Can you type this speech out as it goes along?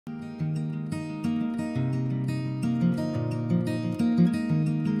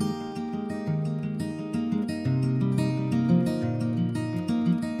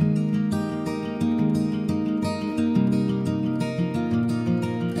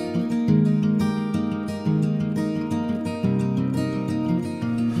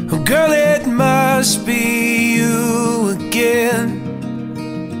Girl, it must be you again.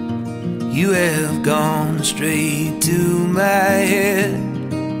 You have gone straight to my head.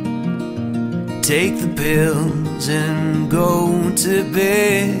 Take the pills and go to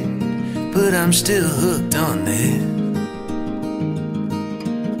bed, but I'm still hooked on this.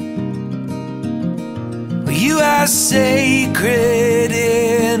 Well, you are sacred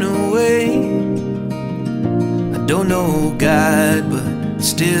in a way. I don't know God, but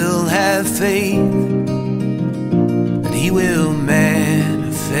still have faith that He will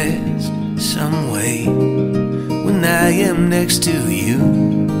manifest some way when I am next to you.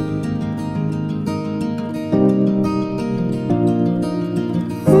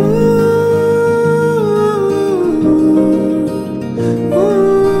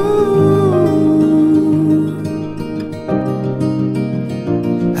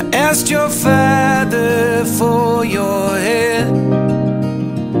 I asked your father for your hand,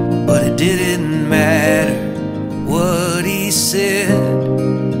 but it didn't matter what he said.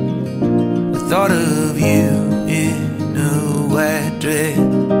 The thought of you in a white dress,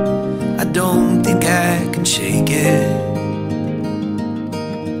 I don't think I can shake it.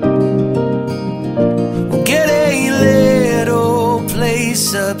 We'll get a little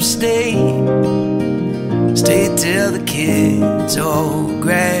place upstate, stay till the kids all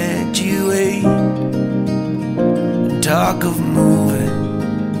graduate, and talk of moving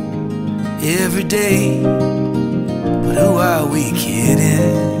every day, but who are we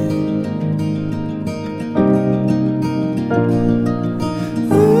kidding?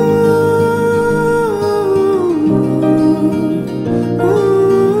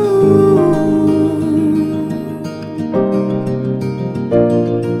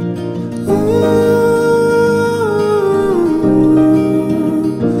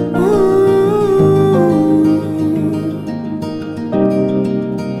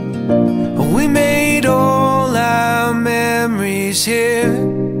 We made all our memories here,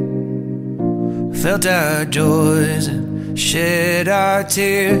 felt our joys and shed our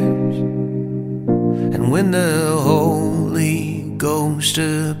tears. And when the Holy Ghost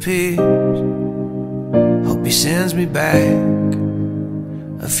appears, hope He sends me back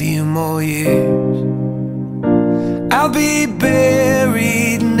a few more years. I'll be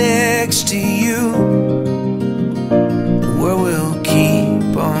buried